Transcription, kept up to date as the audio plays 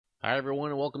Hi, everyone,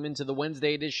 and welcome into the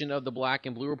Wednesday edition of the Black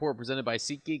and Blue Report presented by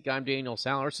SeatGeek. I'm Daniel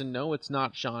Salerson. No, it's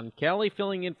not Sean Kelly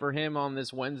filling in for him on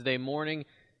this Wednesday morning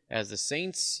as the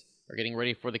Saints are getting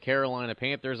ready for the Carolina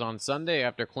Panthers on Sunday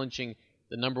after clinching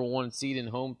the number one seed in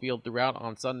home field throughout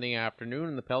on Sunday afternoon.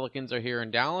 And the Pelicans are here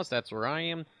in Dallas. That's where I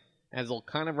am. As they'll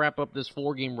kind of wrap up this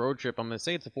four-game road trip. I'm going to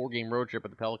say it's a four-game road trip, but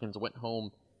the Pelicans went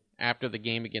home after the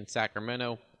game against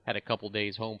Sacramento, had a couple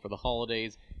days home for the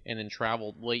holidays, and then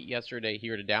traveled late yesterday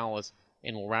here to Dallas,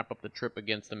 and will wrap up the trip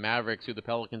against the Mavericks, who the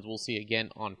Pelicans will see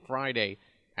again on Friday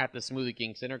at the Smoothie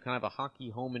King Center. Kind of a hockey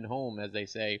home and home, as they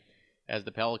say, as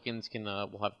the Pelicans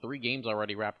will have 3 games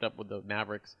already wrapped up with the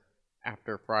Mavericks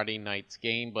after Friday night's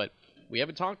game. But we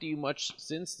haven't talked to you much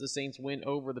since the Saints win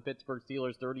over the Pittsburgh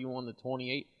Steelers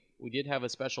 31-28. We did have a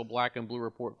special Black and Blue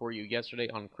report for you yesterday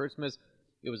on Christmas.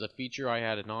 It was a feature I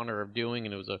had an honor of doing,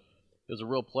 and it was a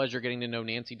real pleasure getting to know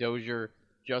Nancy Dozier,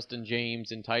 Justin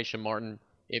James, and Taisha Martin.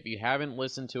 If you haven't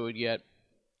listened to it yet,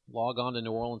 log on to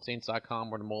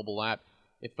NewOrleansSaints.com or the mobile app.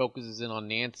 It focuses in on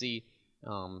Nancy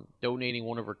donating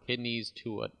one of her kidneys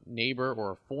to a neighbor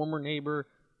or a former neighbor.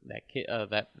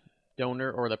 That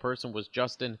donor or the person was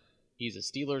Justin. He's a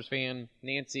Steelers fan.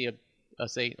 Nancy a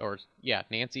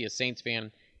Saints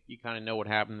fan. You kind of know what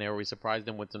happened there. We surprised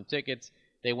them with some tickets.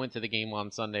 They went to the game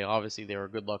on Sunday. Obviously, they were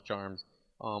good luck charms.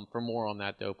 For more on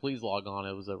that, though, please log on.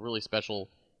 It was a really special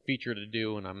feature to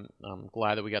do, and I'm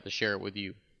glad that we got to share it with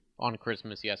you on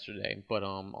Christmas yesterday. But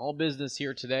all business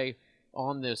here today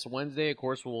on this Wednesday. Of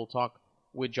course, we'll talk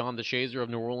with John DeShazer of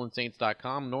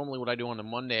NewOrleansSaints.com. Normally, what I do on a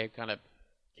Monday, I kind of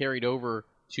carried over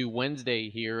to Wednesday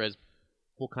here as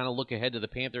we'll kind of look ahead to the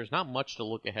Panthers. Not much to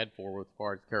look ahead for as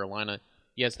far as Carolina.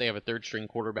 Yes, they have a third-string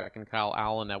quarterback in Kyle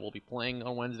Allen that will be playing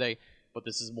on Wednesday, but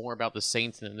this is more about the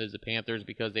Saints than it is the Panthers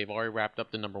because they've already wrapped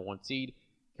up the number one seed.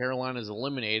 Carolina is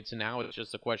eliminated, so now it's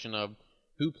just a question of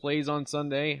who plays on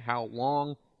Sunday, how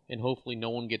long, and hopefully no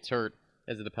one gets hurt.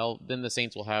 Then the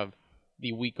Saints will have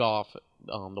the week off,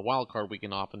 the wild card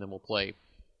weekend off, and then we'll play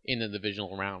in the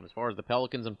divisional round. As far as the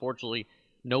Pelicans, unfortunately,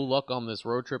 no luck on this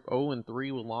road trip. 0-3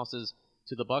 with losses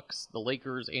to the Bucks, the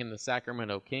Lakers, and the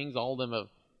Sacramento Kings. All of them have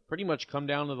pretty much come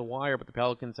down to the wire, but the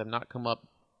Pelicans have not come up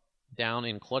down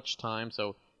in clutch time.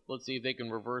 So let's see if they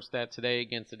can reverse that today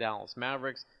against the Dallas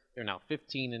Mavericks. They're now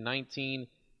 15-19,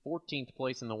 14th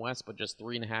place in the West, but just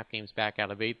 3.5 games back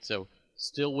out of 8th. So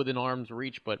still within arm's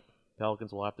reach, but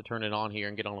Pelicans will have to turn it on here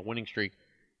and get on a winning streak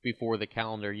before the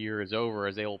calendar year is over,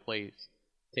 as they will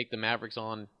take the Mavericks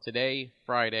on today,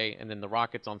 Friday, and then the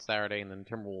Rockets on Saturday, and then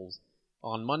Timberwolves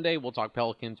on Monday. We'll talk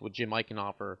Pelicans with Jim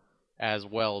Eichenhofer as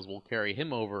well, as we'll carry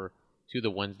him over to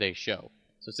the Wednesday show.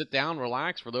 So sit down,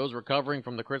 relax. For those recovering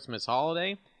from the Christmas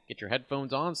holiday, get your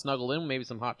headphones on, snuggle in, maybe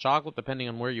some hot chocolate, depending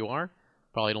on where you are.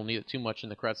 Probably don't need it too much in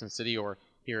the Crescent City or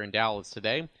here in Dallas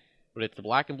today. But it's the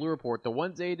Black and Blue Report, the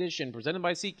Wednesday edition, presented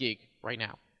by SeatGeek, right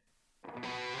now.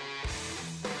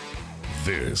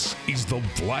 This is the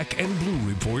Black and Blue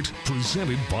Report,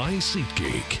 presented by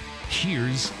SeatGeek.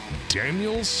 Here's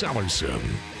Daniel Salerson.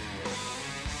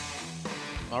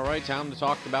 All right, time to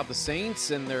talk about the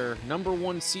Saints and their number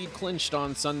one seed clinched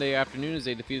on Sunday afternoon as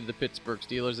they defeated the Pittsburgh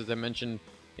Steelers, as I mentioned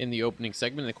in the opening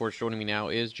segment. And of course, joining me now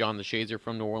is John DeShazer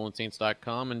from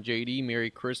NewOrleansSaints.com. And JD, Merry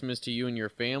Christmas to you and your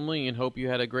family, and hope you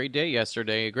had a great day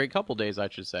yesterday. A great couple days, I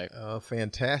should say. A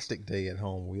fantastic day at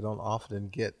home. We don't often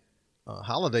get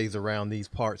holidays around these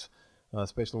parts,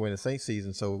 especially when it's Saints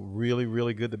season. So really,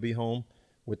 really good to be home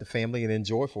with the family and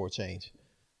enjoy for a change.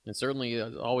 And certainly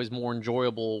always more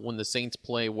enjoyable when the Saints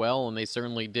play well, and they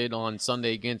certainly did on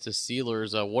Sunday against the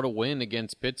Steelers. What a win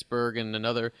against Pittsburgh,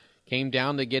 and came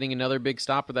down to getting another big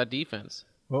stop for that defense.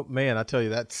 Well, man, I tell you,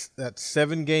 that's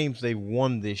 7 games they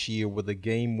won this year with a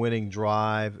game-winning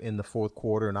drive in the fourth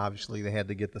quarter, and obviously they had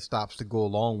to get the stops to go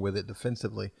along with it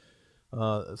defensively.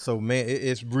 So, man,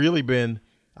 it's really been,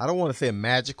 I don't want to say a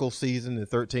magical season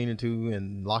at 13-2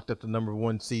 and locked up the number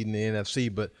one seed in the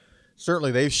NFC, but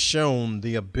certainly they've shown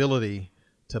the ability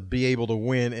to be able to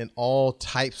win in all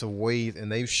types of ways,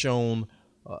 and they've shown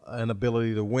an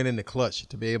ability to win in the clutch,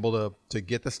 to be able to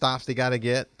get the stops they got to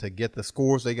get the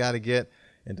scores they got to get,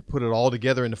 and to put it all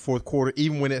together in the fourth quarter.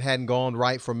 Even when it hadn't gone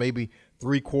right for maybe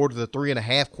 3 quarters or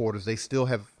 3.5 quarters, they still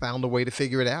have found a way to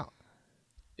figure it out.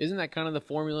 Isn't that kind of the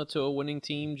formula to a winning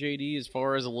team, JD, as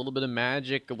far as a little bit of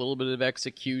magic, a little bit of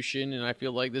execution? And I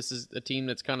feel like this is a team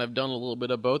that's kind of done a little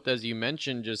bit of both, as you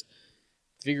mentioned, just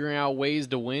figuring out ways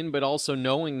to win, but also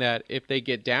knowing that if they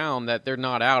get down, that they're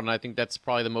not out. And I think that's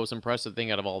probably the most impressive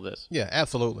thing out of all this. Yeah,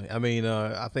 absolutely. I mean,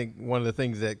 I think one of the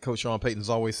things that Coach Sean Payton's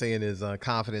always saying is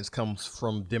confidence comes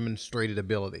from demonstrated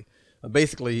ability.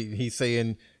 Basically, he's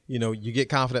saying, you get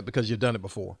confident because you've done it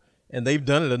before. and they've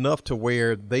done it enough to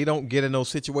where they don't get in those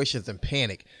situations and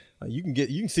panic. You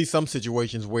can see some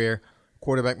situations where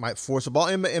quarterback might force a ball,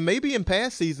 and maybe in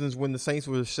past seasons when the Saints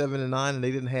were 7-9 and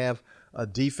they didn't have a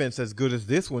defense as good as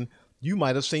this one, you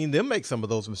might have seen them make some of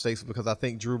those mistakes because I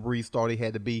think Drew Brees thought he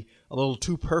had to be a little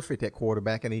too perfect at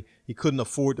quarterback, and he couldn't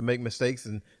afford to make mistakes,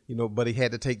 and but he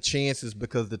had to take chances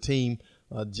because the team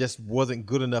just wasn't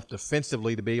good enough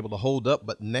defensively to be able to hold up.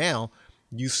 But now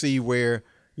you see where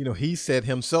he said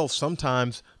himself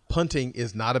sometimes punting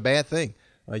is not a bad thing.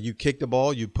 You kick the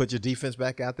ball, you put your defense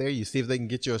back out there, you see if they can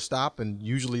get you a stop, and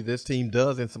usually this team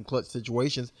does in some clutch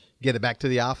situations, get it back to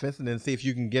the offense, and then see if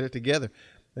you can get it together.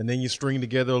 And then you string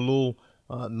together a little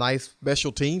nice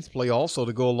special teams play also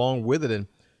to go along with it, and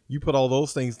you put all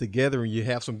those things together and you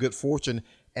have some good fortune,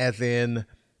 as in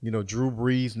Drew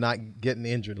Brees not getting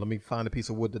injured. Let me find a piece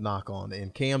of wood to knock on.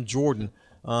 And Cam Jordan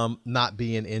not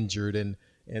being injured, and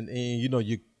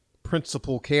your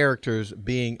principal characters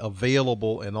being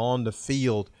available and on the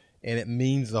field, and it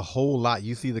means a whole lot.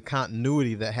 You see the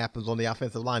continuity that happens on the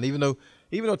offensive line, even though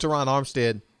Teron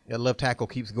Armstead at left tackle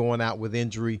keeps going out with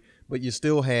injury, but you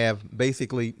still have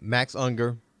basically Max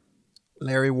Unger,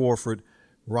 Larry Warford,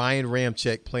 Ryan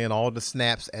Ramczyk playing all the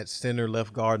snaps at center,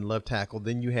 left guard, and left tackle.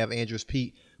 Then you have Andrews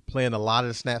Pete playing a lot of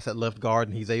the snaps at left guard,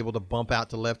 and he's able to bump out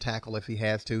to left tackle if he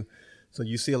has to. So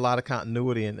you see a lot of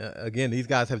continuity, and again, these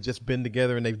guys have just been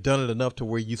together, and they've done it enough to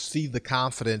where you see the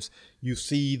confidence, you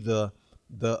see the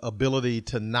ability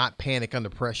to not panic under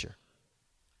pressure.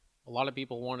 A lot of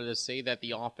people wanted to say that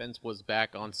the offense was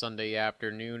back on Sunday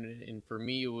afternoon, and for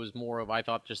me, it was more of I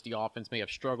thought just the offense may have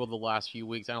struggled the last few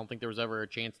weeks. I don't think there was ever a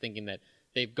chance thinking that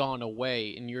they've gone away.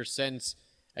 In your sense,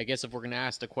 I guess if we're going to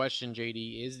ask the question,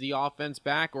 JD, is the offense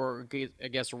back, or I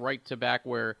guess right to back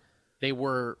where they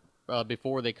were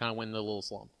before they kind of went in the little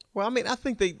slump? Well, I mean, I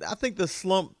think the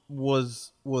slump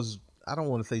was I don't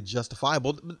want to say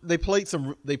justifiable. They played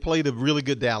a really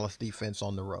good Dallas defense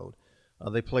on the road.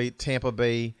 They played Tampa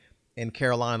Bay and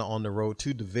Carolina on the road,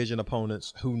 two division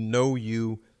opponents who know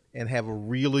you and have a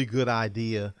really good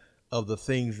idea of the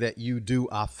things that you do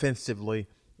offensively,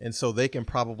 and so they can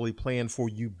probably plan for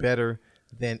you better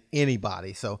than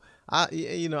anybody. So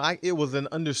it was an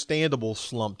understandable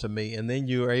slump to me. And then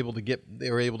they were able to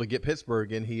get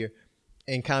Pittsburgh in here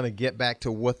and kind of get back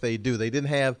to what they do. They didn't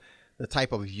have the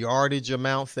type of yardage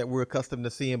amounts that we're accustomed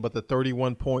to seeing, but the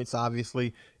 31 points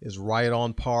obviously is right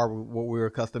on par with what we're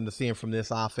accustomed to seeing from this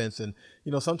offense. And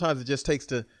sometimes it just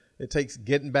takes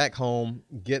getting back home,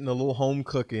 getting a little home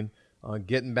cooking,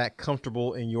 getting back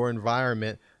comfortable in your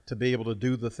environment to be able to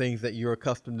do the things that you're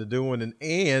accustomed to doing.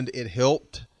 And it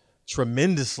helped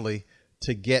tremendously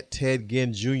to get Ted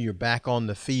Ginn Jr. back on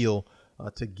the field,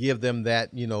 to give them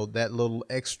that little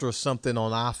extra something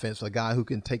on offense, a guy who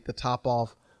can take the top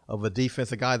off of a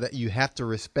defense, a guy that you have to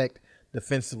respect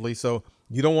defensively. So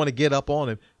you don't want to get up on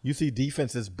him. You see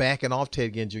defenses backing off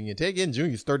Ted Ginn Jr. Ted Ginn Jr.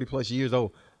 is 30-plus years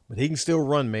old, but he can still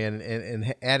run, man,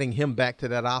 and adding him back to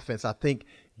that offense, I think,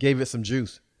 gave it some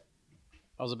juice.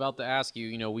 I was about to ask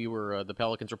you, we were the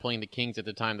Pelicans were playing the Kings at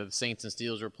the time that the Saints and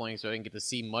Steelers were playing, so I didn't get to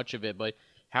see much of it. But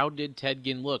how did Ted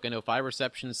Ginn look? I know 5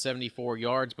 receptions, 74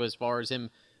 yards, but as far as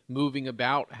him moving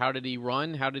about, how did he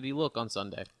run? How did he look on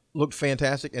Sunday? Looked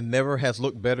fantastic and never has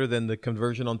looked better than the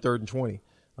conversion on 3rd and 20.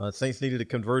 Saints needed to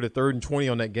convert a 3rd and 20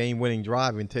 on that game-winning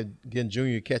drive, and Ted Ginn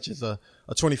Jr. catches a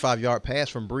 25-yard pass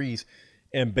from Brees,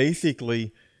 and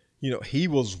basically – he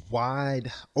was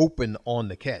wide open on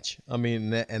the catch. I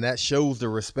mean, and that shows the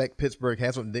respect Pittsburgh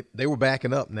has. They were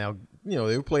backing up. Now, they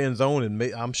were playing zone, and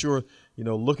I'm sure,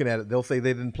 looking at it, they'll say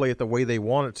they didn't play it the way they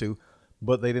wanted to,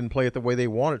 but they didn't play it the way they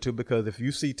wanted to because if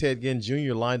you see Ted Ginn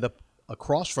Jr. lined up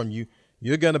across from you,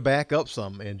 you're going to back up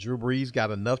some. And Drew Brees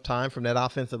got enough time from that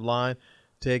offensive line.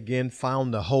 Ted Ginn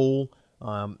found the hole.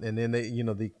 And then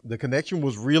the connection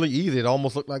was really easy. It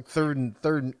almost looked like 3rd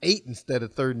and 8 instead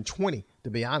of 3rd and 20, to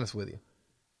be honest with you.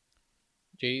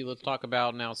 JD, let's talk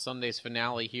about now Sunday's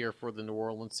finale here for the New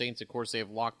Orleans Saints. Of course, they have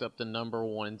locked up the number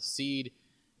 1 seed,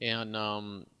 and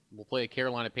we'll play a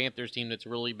Carolina Panthers team that's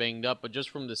really banged up. But just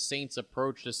from the Saints'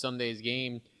 approach to Sunday's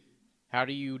game, how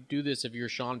do you do this if you're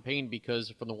Sean Payne?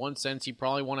 Because from the one sense, you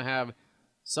probably want to have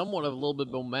somewhat of a little bit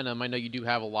of momentum. I know you do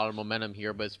have a lot of momentum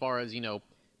here, but as far as,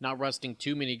 not resting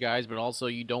too many guys, but also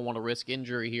you don't want to risk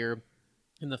injury here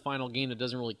in the final game that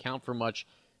doesn't really count for much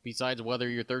besides whether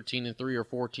you're 13-3 or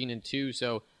 14-2.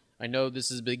 So I know this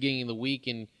is the beginning of the week,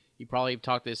 and you probably have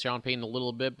talked to Sean Payton a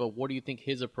little bit, but what do you think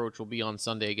his approach will be on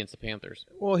Sunday against the Panthers?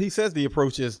 Well, he says the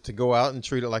approach is to go out and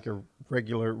treat it like a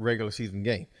regular season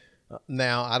game.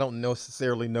 Now, I don't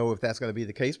necessarily know if that's going to be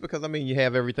the case because, you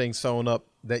have everything sewn up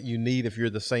that you need if you're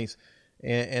the Saints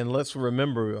And let's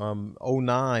remember,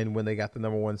 09 when they got the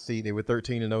number 1 seed, they were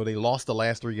 13-0. They lost the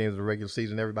last 3 games of the regular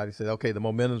season. Everybody said, okay, the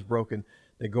momentum's broken.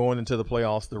 They're going into the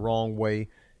playoffs the wrong way,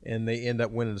 and they end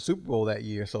up winning the Super Bowl that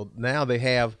year. So now they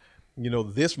have,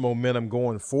 this momentum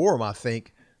going for them, I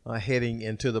think, heading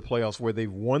into the playoffs where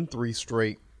they've won 3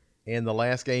 straight. And the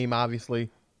last game,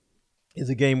 obviously, is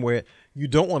a game where you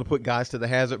don't want to put guys to the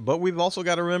hazard. But we've also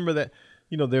got to remember that,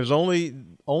 there's only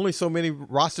so many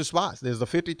roster spots. There's a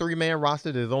 53-man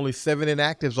roster. There's only 7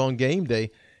 inactives on game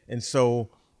day. And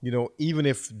so, even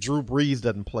if Drew Brees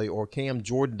doesn't play or Cam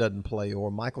Jordan doesn't play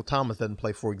or Michael Thomas doesn't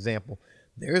play, for example,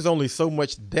 there's only so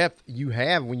much depth you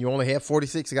have when you only have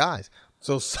 46 guys.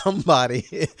 So somebody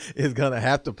is going to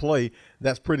have to play.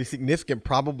 That's pretty significant,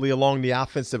 probably along the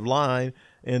offensive line.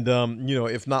 And,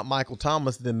 if not Michael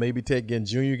Thomas, then maybe Ted Ginn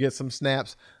Jr. gets some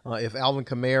snaps. If Alvin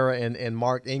Kamara and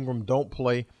Mark Ingram don't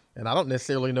play, and I don't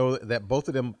necessarily know that both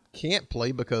of them can't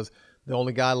play because the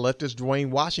only guy left is Dwayne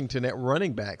Washington at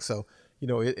running back. So,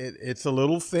 it's a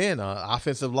little thin.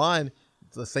 Offensive line,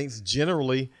 the Saints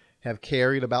generally have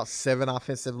carried about 7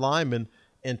 offensive linemen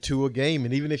into a game.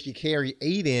 And even if you carry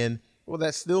 8 in, well,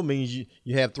 that still means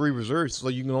you have 3 reserves, so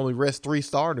you can only rest 3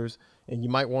 starters. And you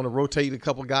might want to rotate a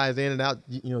couple guys in and out,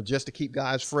 just to keep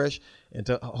guys fresh and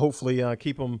to hopefully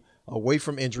keep them away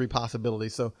from injury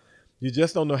possibilities. So you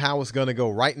just don't know how it's going to go.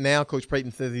 Right now, Coach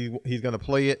Payton says he's going to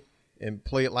play it and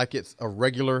play it like it's a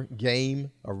regular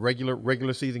game, a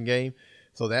regular season game.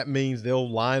 So that means they'll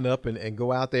line up and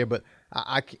go out there. But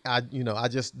I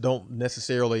just don't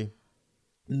necessarily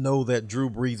know that Drew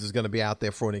Brees is going to be out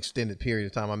there for an extended period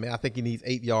of time. I mean, I think he needs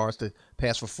 8 yards to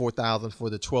pass for 4,000 for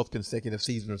the 12th consecutive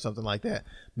season or something like that.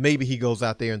 Maybe he goes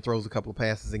out there and throws a couple of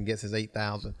passes and gets his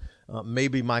 8,000.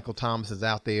 Maybe Michael Thomas is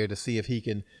out there to see if he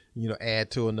can,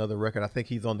 add to another record. I think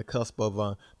he's on the cusp of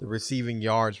the receiving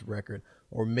yards record.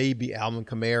 Or maybe Alvin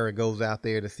Kamara goes out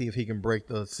there to see if he can break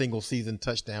the single season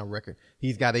touchdown record.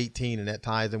 He's got 18, and that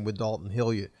ties him with Dalton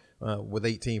Hilliard with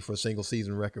 18 for a single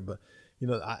season record. But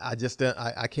I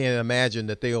can't imagine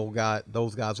that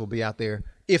those guys will be out there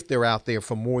if they're out there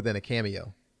for more than a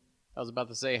cameo. I was about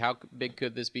to say, how big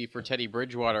could this be for Teddy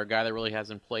Bridgewater, a guy that really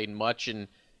hasn't played much and,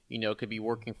 could be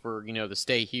working for, to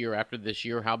stay here after this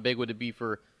year? How big would it be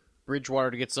for Bridgewater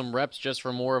to get some reps just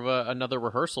for more of another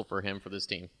rehearsal for him for this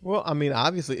team? Well, I mean,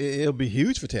 obviously it'll be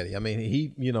huge for Teddy. I mean,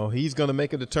 he's going to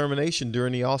make a determination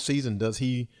during the offseason. Does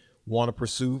he want to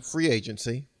pursue free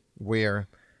agency where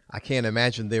I can't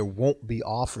imagine there won't be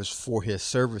offers for his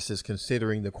services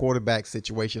considering the quarterback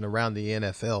situation around the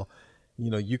NFL.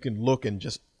 You can look and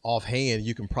just offhand,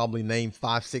 you can probably name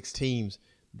 5-6 teams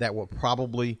that will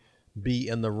probably be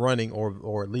in the running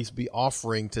or at least be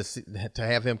offering to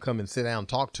have him come and sit down and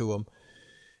talk to him.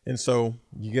 And so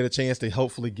you get a chance to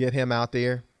hopefully get him out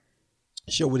there,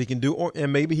 show what he can do,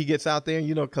 and maybe he gets out there,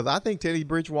 because I think Teddy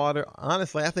Bridgewater,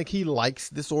 honestly, I think he likes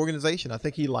this organization. I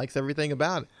think he likes everything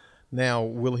about it. Now,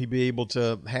 will he be able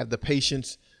to have the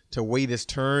patience to wait his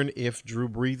turn if Drew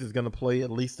Brees is going to play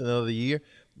at least another year?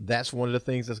 That's one of the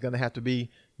things that's going to have to be,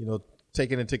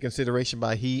 taken into consideration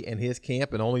by he and his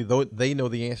camp, and only though they know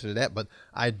the answer to that. But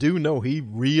I do know he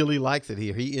really likes it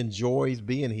here. He enjoys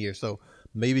being here. So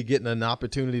maybe getting an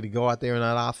opportunity to go out there in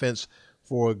that offense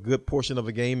for a good portion of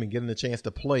a game and getting a chance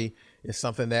to play is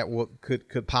something that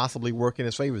could possibly work in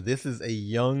his favor. This is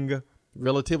a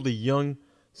relatively young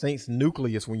Saints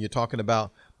nucleus when you're talking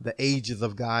about the ages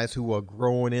of guys who are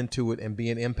growing into it and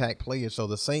being impact players. So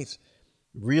the Saints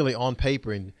really on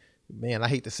paper, and man, I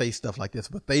hate to say stuff like this,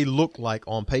 but they look like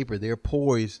on paper they're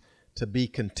poised to be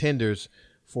contenders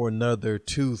for another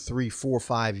 2, 3, 4,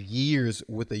 5 years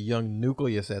with the young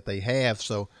nucleus that they have.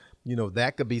 So,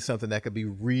 that could be something that could be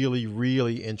really,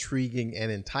 really intriguing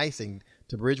and enticing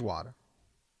to Bridgewater.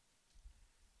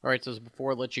 All right, so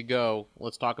before I let you go,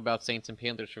 let's talk about Saints and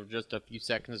Panthers for just a few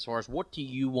seconds as far as what do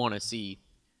you want to see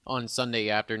on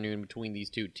Sunday afternoon between these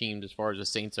two teams as far as the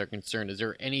Saints are concerned? Is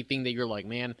there anything that you're like,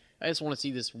 man, I just want to see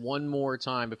this one more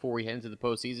time before we head into the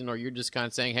postseason, or you're just kind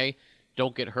of saying, hey,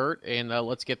 don't get hurt, and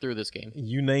let's get through this game?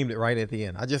 You named it right at the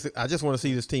end. I just want to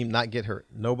see this team not get hurt.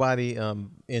 Nobody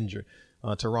injured.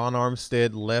 Teron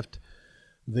Armstead left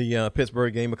the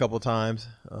Pittsburgh game a couple of times,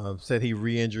 said he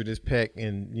re-injured his pec,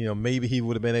 and maybe he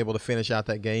would have been able to finish out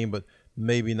that game, but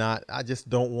maybe not. I just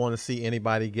don't want to see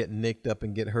anybody get nicked up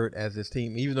and get hurt as this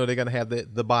team, even though they're going to have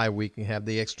the bye week and have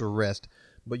the extra rest.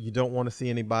 But you don't want to see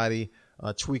anybody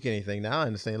tweak anything. Now I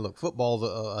understand, look, football's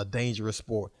a dangerous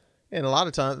sport. And a lot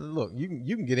of times, look,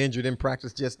 you can get injured in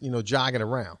practice just, jogging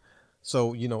around.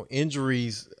 So,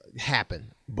 injuries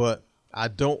happen, but I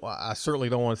certainly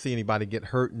don't want to see anybody get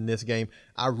hurt in this game.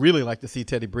 I really like to see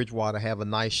Teddy Bridgewater have a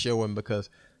nice showing because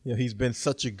he's been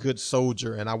such a good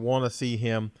soldier, and I want to see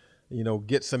him,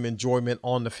 get some enjoyment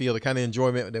on the field, the kind of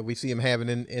enjoyment that we see him having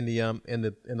in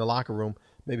the locker room.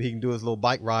 Maybe he can do his little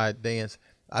bike ride dance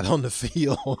out on the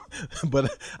field.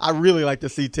 But I really like to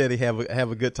see Teddy have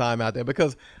a good time out there,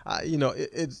 because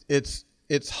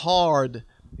it's hard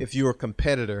if you're a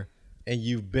competitor and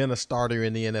you've been a starter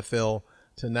in the NFL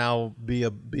to now be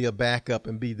a backup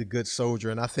and be the good soldier.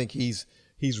 And I think he's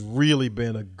really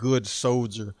been a good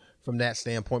soldier from that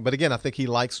standpoint. But again, I think he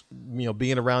likes,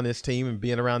 being around this team and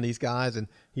being around these guys, and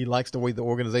he likes the way the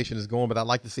organization is going. But I'd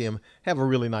like to see him have a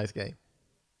really nice game.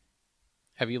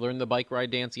 Have you learned the bike ride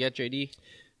dance yet, JD?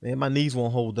 Man, my knees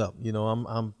won't hold up.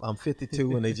 I'm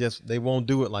 52 and they won't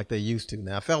do it like they used to.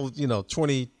 Now, if I was,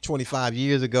 20, 25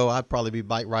 years ago, I'd probably be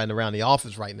bike riding around the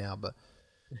office right now. But,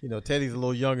 Teddy's a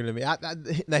little younger than me.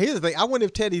 Now, here's the thing. I wonder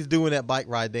if Teddy's doing that bike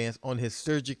ride dance on his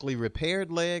surgically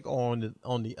repaired leg or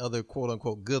on the other quote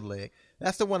unquote good leg.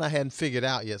 That's the one I hadn't figured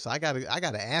out yet. So I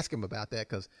gotta ask him about that,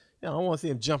 because I want to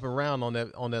see him jumping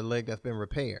arogo on that leg that's been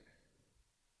repaired.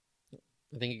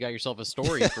 I think you got yourself a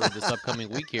story for this upcoming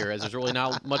week here, as there's really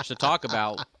not much to talk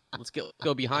about. Let's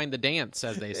go behind the dance,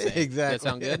 as they say. Exactly. Does that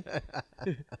sound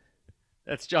good?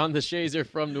 That's John DeShazer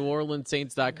from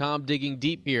NewOrleansSaints.com, digging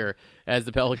deep here as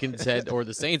the Pelicans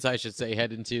the Saints, I should say,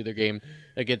 head into their game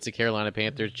against the Carolina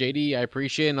Panthers. JD, I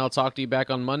appreciate it, and I'll talk to you back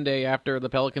on Monday after the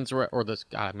Pelicans, I'm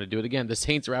going to do it again, the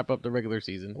Saints wrap up the regular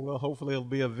season. Well, hopefully it'll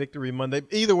be a victory Monday.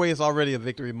 Either way, it's already a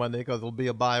victory Monday, because it'll be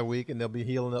a bye week, and they'll be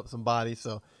healing up some bodies,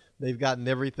 so they've gotten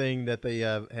everything that they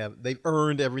have. They've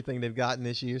earned everything they've gotten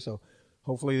this year. So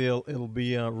hopefully it'll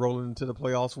be rolling into the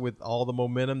playoffs with all the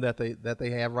momentum that they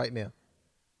have right now.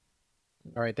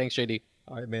 All right. Thanks, JD.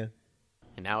 All right, man.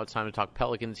 And now it's time to talk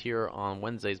Pelicans here on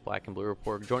Wednesday's Black and Blue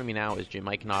Report. Joining me now is Jim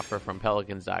Eichenhofer from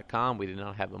Pelicans.com. We did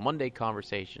not have a Monday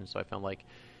conversation, so I felt like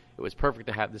it was perfect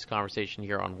to have this conversation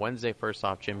here on Wednesday. First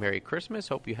off, Jim, Merry Christmas.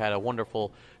 Hope you had a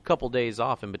wonderful couple days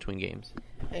off in between games.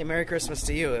 Hey, Merry Christmas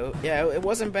to you. It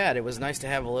wasn't bad. It was nice to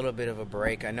have a little bit of a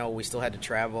break. I know we still had to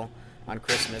travel on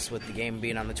Christmas with the game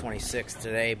being on the 26th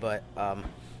today, but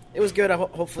it was good.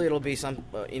 Hopefully it'll be some,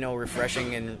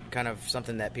 refreshing and kind of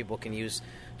something that people can use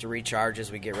to recharge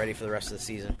as we get ready for the rest of the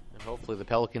season. And hopefully the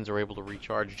Pelicans are able to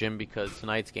recharge, Jim, because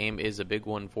tonight's game is a big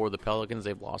one for the Pelicans.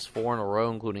 They've lost 4 in a row,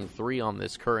 including 3 on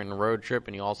this current road trip,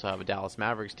 and you also have a Dallas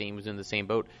Mavericks team who's in the same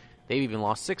boat. They've even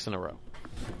lost 6 in a row.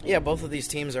 Yeah, both of these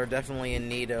teams are definitely in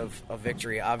need of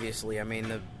victory, obviously. I mean,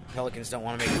 the Pelicans don't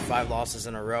want to make it 5 losses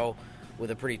in a row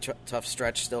with a pretty tough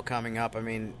stretch still coming up. I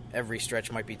mean, every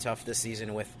stretch might be tough this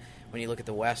season when you look at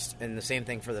the West. And the same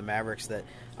thing for the Mavericks, that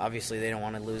obviously they don't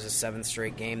want to lose a 7th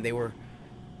straight game.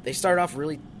 They started off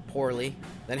really poorly,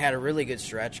 then had a really good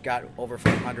stretch, got over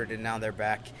 500, and now they're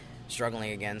back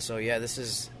struggling again. So, yeah, this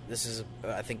is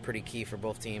I think, pretty key for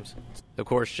both teams. Of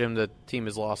course, Jim, the team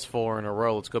has lost 4 in a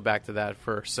row. Let's go back to that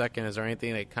for a second. Is there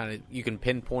anything that kind of you can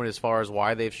pinpoint as far as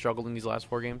why they've struggled in these last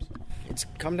 4 games? It's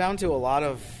come down to a lot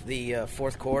of the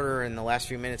fourth quarter and the last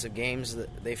few minutes of games.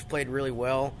 They've played really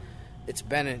well. It's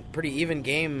been a pretty even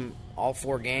game all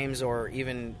 4 games, or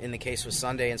even in the case with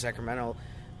Sunday in Sacramento,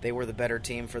 they were the better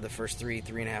team for the first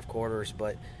 3.5 quarters,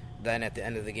 but then at the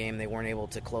end of the game they weren't able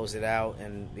to close it out,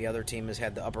 and the other team has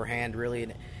had the upper hand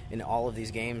really in all of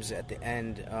these games at the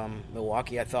end.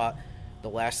 Milwaukee, I thought the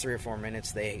last 3 or 4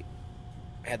 minutes they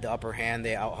had the upper hand.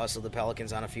 They out-hustled the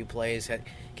Pelicans on a few plays,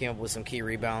 came up with some key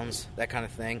rebounds, that kind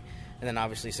of thing. And then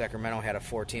obviously Sacramento had a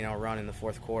 14-0 run in the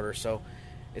fourth quarter. So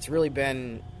it's really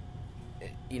been,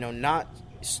 not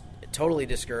totally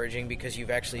discouraging, because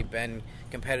you've actually been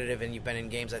competitive and you've been in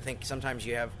games. I think sometimes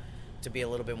you have to be a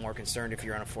little bit more concerned if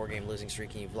you're on a 4-game losing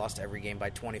streak and you've lost every game by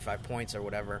 25 points or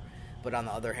whatever. But on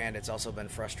the other hand, it's also been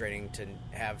frustrating to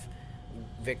have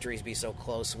victories be so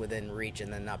close within reach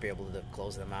and then not be able to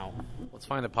close them out. Let's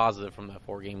find a positive from that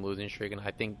 4-game losing streak, and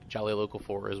I think Jahlil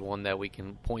Okafor is one that we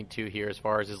can point to here as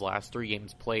far as his last 3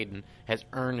 games played and has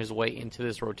earned his way into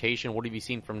this rotation. What have you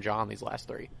seen from John these last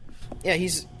 3? Yeah,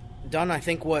 he's done, I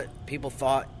think, what people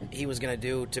thought he was going to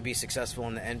do to be successful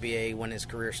in the NBA when his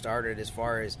career started, as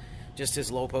far as just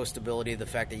his low post ability, the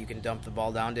fact that you can dump the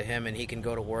ball down to him and he can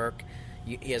go to work.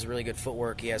 He has really good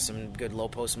footwork. He has some good low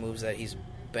post moves that he's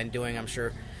been doing, I'm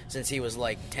sure, since he was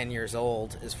like 10 years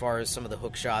old, as far as some of the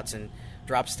hook shots and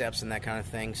drop steps and that kind of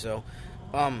thing. So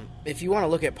if you want to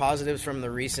look at positives from the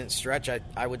recent stretch,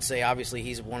 I would say obviously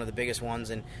he's one of the biggest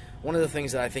ones. And one of the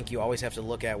things that I think you always have to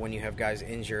look at when you have guys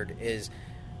injured is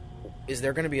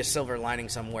there going to be a silver lining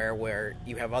somewhere where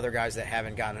you have other guys that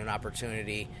haven't gotten an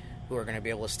opportunity who are going to be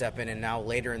able to step in, and now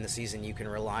later in the season you can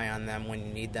rely on them when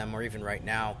you need them, or even right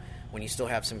now when you still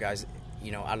have some guys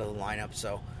out of the lineup.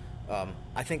 So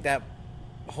I think that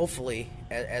hopefully,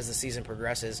 as the season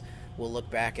progresses, we'll look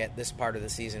back at this part of the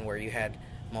season where you had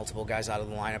multiple guys out of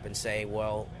the lineup and say,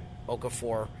 well,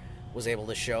 Okafor was able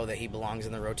to show that he belongs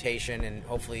in the rotation, and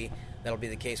hopefully that'll be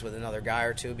the case with another guy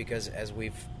or two, because as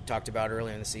we've talked about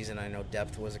earlier in the season, I know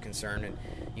depth was a concern, and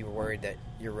you were worried that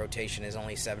your rotation is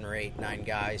only 7 or 8, 9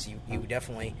 guys. You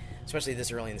definitely, especially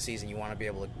this early in the season, you want to be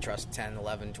able to trust 10,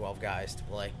 11, 12 guys to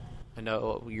play. I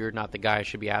know you're not the guy I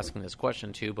should be asking this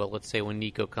question to, but let's say when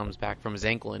Nico comes back from his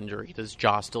ankle injury, does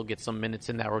Josh still get some minutes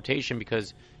in that rotation?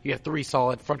 Because you have 3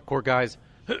 solid front court guys,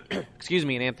 excuse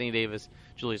me, and Anthony Davis,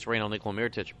 Julius Randle, Nikola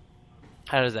Mirotic.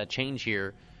 How does that change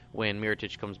here when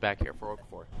Mirotic comes back here for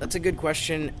Okafor? That's a good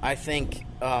question. I think,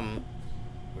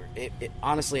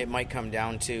 honestly, it might come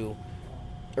down to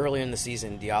earlier in the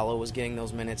season, Diallo was getting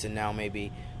those minutes, and now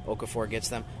maybe Okafor gets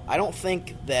them. I don't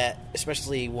think that,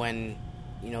 especially when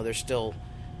there's still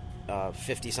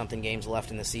 50-something games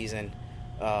left in the season,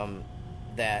 or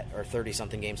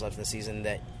 30-something games left in the season,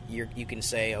 that you can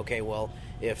say, okay, well,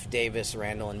 if Davis,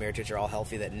 Randall, and Mirotic are all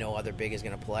healthy, that no other big is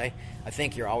going to play. I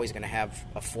think you're always going to have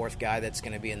a fourth guy that's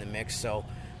going to be in the mix. So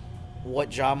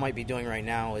what Ja might be doing right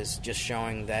now is just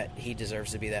showing that he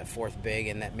deserves to be that fourth big,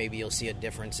 and that maybe you'll see a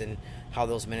difference in how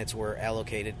those minutes were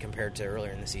allocated compared to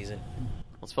earlier in the season.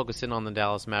 Let's focus in on the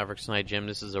Dallas Mavericks tonight, Jim.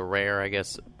 This is a rare, I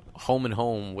guess, home and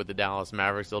home with the Dallas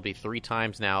Mavericks. There'll be 3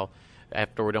 times now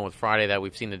after we're done with Friday that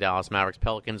we've seen the Dallas Mavericks.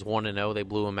 Pelicans 1-0. They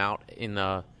blew them out in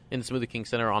the Smoothie King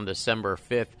Center on December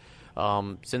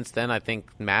 5th. Since then, I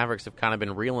think Mavericks have kind of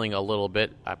been reeling a little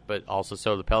bit, but also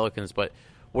so the Pelicans. But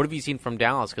what have you seen from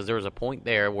Dallas? Because there was a point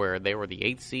there where they were the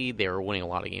 8th seed, they were winning a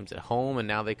lot of games at home, and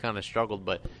now they kind of struggled.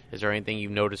 But is there anything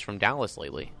you've noticed from Dallas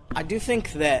lately? I do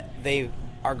think that they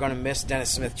are going to miss Dennis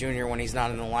Smith Jr. when he's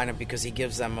not in the lineup, because he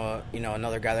gives them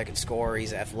another guy that can score.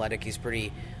 He's athletic. He's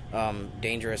pretty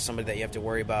dangerous, somebody that you have to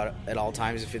worry about at all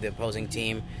times if you're the opposing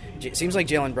team. It seems like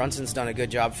Jalen Brunson's done a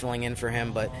good job filling in for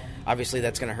him, but obviously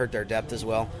that's going to hurt their depth as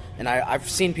well. And I've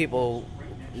seen people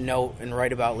note and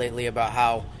write about lately about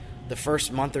how the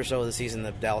first month or so of the season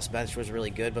the Dallas bench was really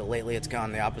good, but lately it's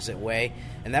gone the opposite way,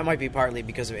 and that might be partly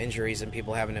because of injuries and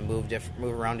people having to move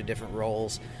around to different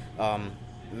roles.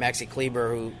 Maxi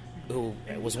Kleber, who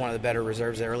was one of the better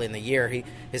reserves early in the year,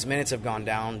 his minutes have gone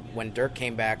down when Dirk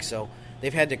came back, so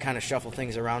they've had to kind of shuffle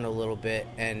things around a little bit,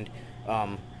 and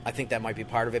I think that might be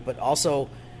part of it. But also,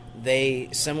 they,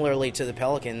 similarly to the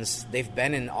Pelicans, they've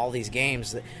been in all these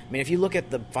games. I mean, if you look at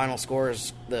the final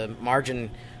scores, the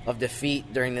margin of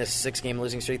defeat during this 6-game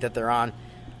losing streak that they're on,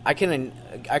 I can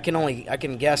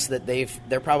guess that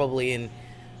they're probably in.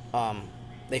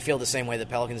 They feel the same way the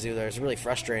Pelicans do. It's really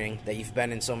frustrating that you've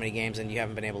been in so many games and you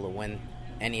haven't been able to win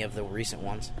any of the recent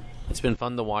ones. It's been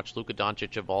fun to watch Luka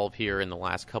Doncic evolve here in the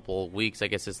last couple of weeks. I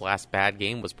guess his last bad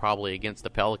game was probably against the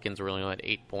Pelicans, where he only had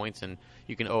 8 points, and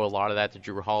you can owe a lot of that to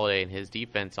Drew Holiday and his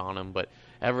defense on him. But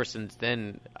ever since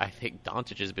then, I think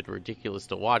Doncic has been ridiculous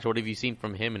to watch. What have you seen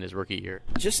from him in his rookie year?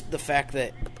 Just the fact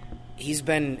that he's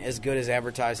been as good as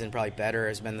advertised and probably better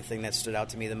has been the thing that stood out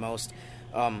to me the most.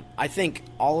 I think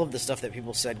all of the stuff that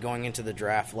people said going into the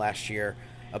draft last year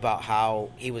about how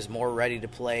he was more ready to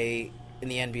play in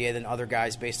the NBA than other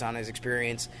guys based on his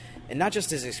experience, and not just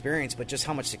his experience, but just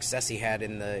how much success he had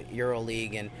in the Euro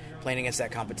League and playing against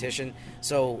that competition.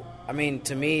 So, I mean,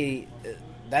 to me,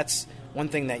 that's one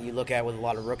thing that you look at with a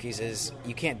lot of rookies is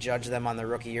you can't judge them on their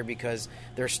rookie year because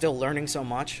they're still learning so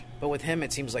much. But with him,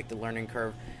 it seems like the learning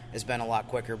curve has been a lot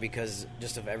quicker because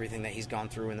just of everything that he's gone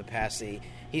through in the past. It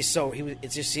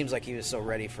just seems like he was so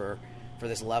ready for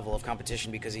this level of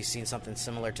competition because he's seen something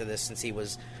similar to this since he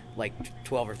was like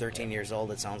 12 or 13 years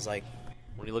old, it sounds like.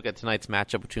 When you look at tonight's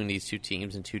matchup between these two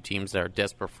teams and two teams that are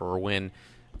desperate for a win,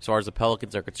 as far as the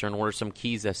Pelicans are concerned, what are some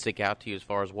keys that stick out to you as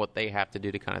far as what they have to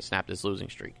do to kind of snap this losing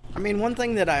streak? I mean, one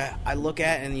thing that I look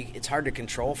at, and it's hard to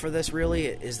control for this really,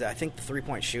 is that I think the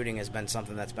three-point shooting has been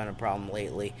something that's been a problem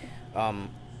lately.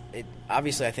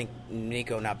 Obviously, I think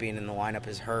Nico not being in the lineup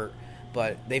has hurt,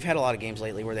 but they've had a lot of games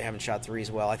lately where they haven't shot threes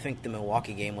well. I think the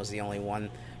Milwaukee game was the only one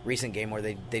recent game where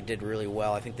they did really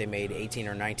well. I think they made 18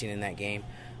 or 19 in that game.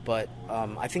 But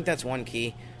I think that's one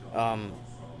key.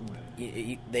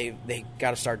 They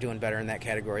got to start doing better in that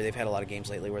category. They've had a lot of games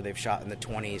lately where they've shot in the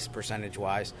 20s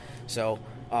percentage-wise. So,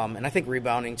 and I think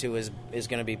rebounding, too, is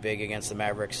going to be big against the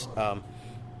Mavericks.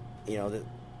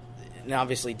 And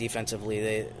obviously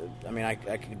defensively,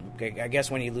 I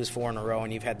guess when you lose 4 in a row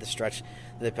and you've had the stretch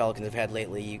that the Pelicans have had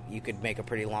lately, you could make a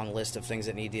pretty long list of things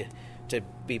that need to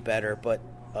be better. But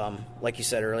like you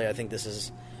said earlier, I think this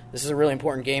is this is a really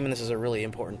important game, and this is a really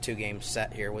important 2-game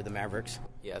set here with the Mavericks.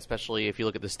 Yeah, especially if you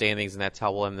look at the standings, and that's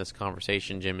how we'll end this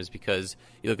conversation, Jim, is because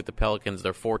you look at the Pelicans,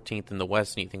 they're 14th in the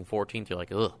West, and you think 14th, you're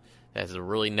like, ugh, that's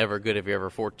really never good if you're ever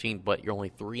 14th, but you're only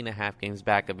 3.5 games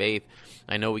back of 8th.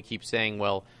 I know we keep saying,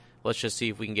 well, let's just see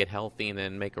if we can get healthy and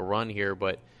then make a run here,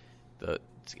 but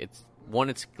it's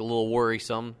a little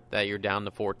worrisome that you're down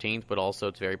to 14th, but also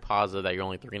it's very positive that you're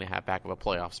only 3.5 back of a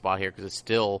playoff spot here, because it's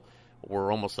still,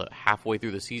 we're almost halfway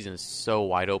through the season. It's so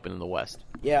wide open in the West.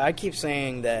 Yeah, I keep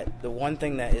saying that the one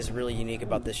thing that is really unique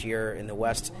about this year in the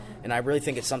West, and I really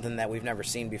think it's something that we've never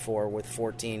seen before with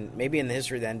 14, maybe in the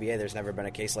history of the NBA, there's never been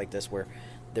a case like this where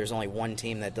there's only one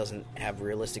team that doesn't have a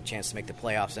realistic chance to make the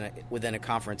playoffs within a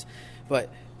conference. But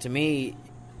to me,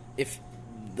 if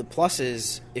the plus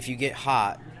is, if you get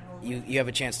hot, you have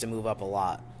a chance to move up a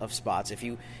lot of spots. If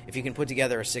you can put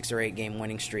together a 6 or 8 game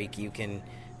winning streak,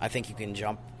 I think you can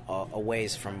jump a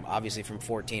ways from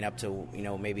 14 up to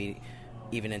maybe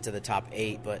even into the top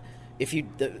 8. But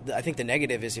I think the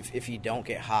negative is if you don't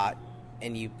get hot,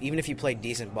 and even if you play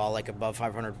decent ball, like above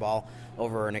 500 ball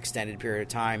over an extended period of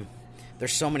time,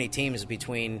 there's so many teams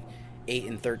between 8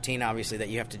 and 13 obviously that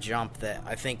you have to jump, that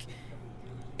I think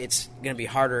it's going to be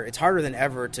harder. It's harder than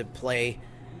ever to play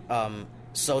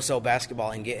so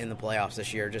basketball and get in the playoffs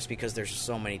this year, just because there's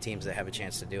so many teams that have a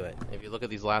chance to do it. If you look at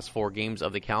these last 4 games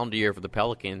of the calendar year for the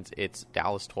Pelicans, it's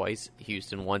Dallas twice,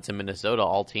 Houston once, and Minnesota,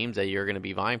 all teams that you're going to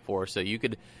be vying for. So you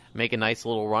could make a nice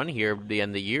little run here at the end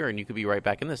of the year, and you could be right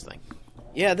back in this thing.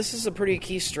 Yeah, this is a pretty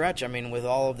key stretch. I mean, with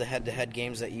all of the head-to-head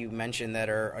games that you mentioned that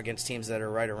are against teams that are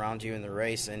right around you in the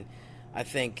race, and I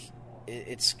think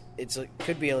it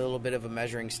could be a little bit of a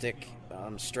measuring stick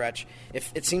stretch.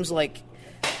 If it seems like,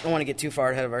 I don't want to get too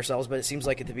far ahead of ourselves, but it seems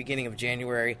like at the beginning of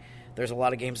January, there's a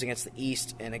lot of games against the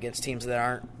East and against teams that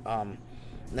aren't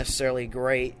necessarily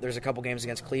great. There's a couple games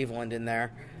against Cleveland in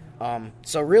there.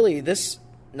 So really,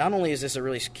 not only is this a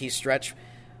really key stretch,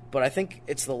 but I think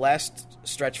it's the last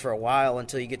stretch for a while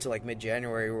until you get to like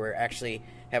mid-January, where you actually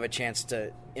have a chance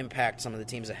to impact some of the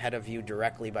teams ahead of you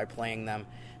directly by playing them,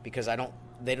 because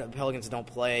the Pelicans don't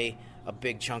play a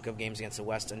big chunk of games against the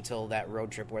West until that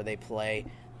road trip where they play.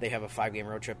 They have a 5-game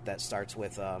road trip that starts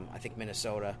with I think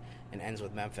Minnesota and ends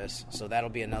with Memphis. So that'll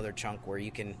be another chunk where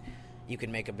you can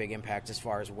make a big impact as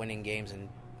far as winning games and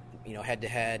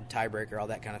head-to-head, tiebreaker, all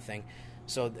that kind of thing.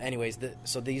 So anyways,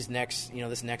 this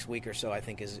next week or so I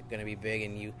think is going to be big,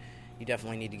 and you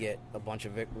definitely need to get a bunch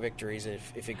of victories.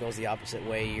 If it goes the opposite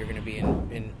way, you're going to be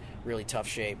in really tough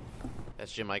shape.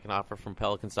 That's Jim Eichenhofer from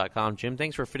Pelicans.com. Jim,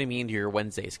 thanks for fitting me into your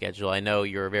Wednesday schedule. I know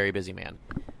you're a very busy man.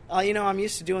 I'm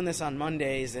used to doing this on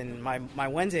Mondays, and my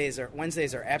Wednesdays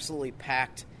are absolutely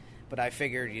packed, but I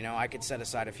figured, I could set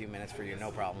aside a few minutes for you,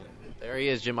 no problem. There he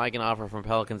is, Jim Eichenhofer from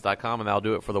Pelicans.com, and that'll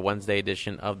do it for the Wednesday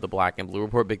edition of the Black and Blue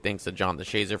Report. Big thanks to John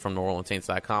DeShazer from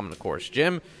NewOrleansSaints.com, and of course,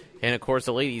 Jim. And of course,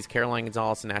 the ladies, Caroline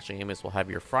Gonzalez and Ashley Amos, will have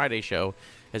your Friday show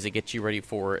as they get you ready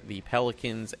for the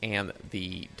Pelicans and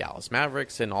the Dallas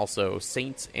Mavericks, and also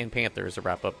Saints and Panthers to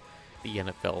wrap up the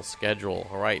NFL schedule.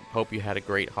 All right, hope you had a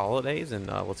great holidays, and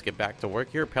let's get back to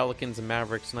work here. Pelicans and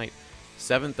Mavericks tonight,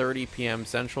 7:30 p.m.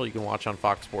 Central. You can watch on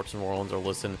Fox Sports New Orleans or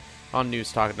listen on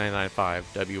News Talk 99.5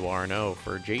 WRNO.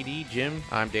 For JD, Jim,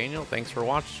 I'm Daniel. Thanks for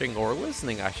watching, or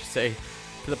listening, I should say,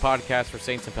 to the podcast for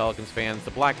Saints and Pelicans fans,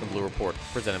 the Black and Blue Report,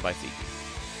 presented by SeatGeek.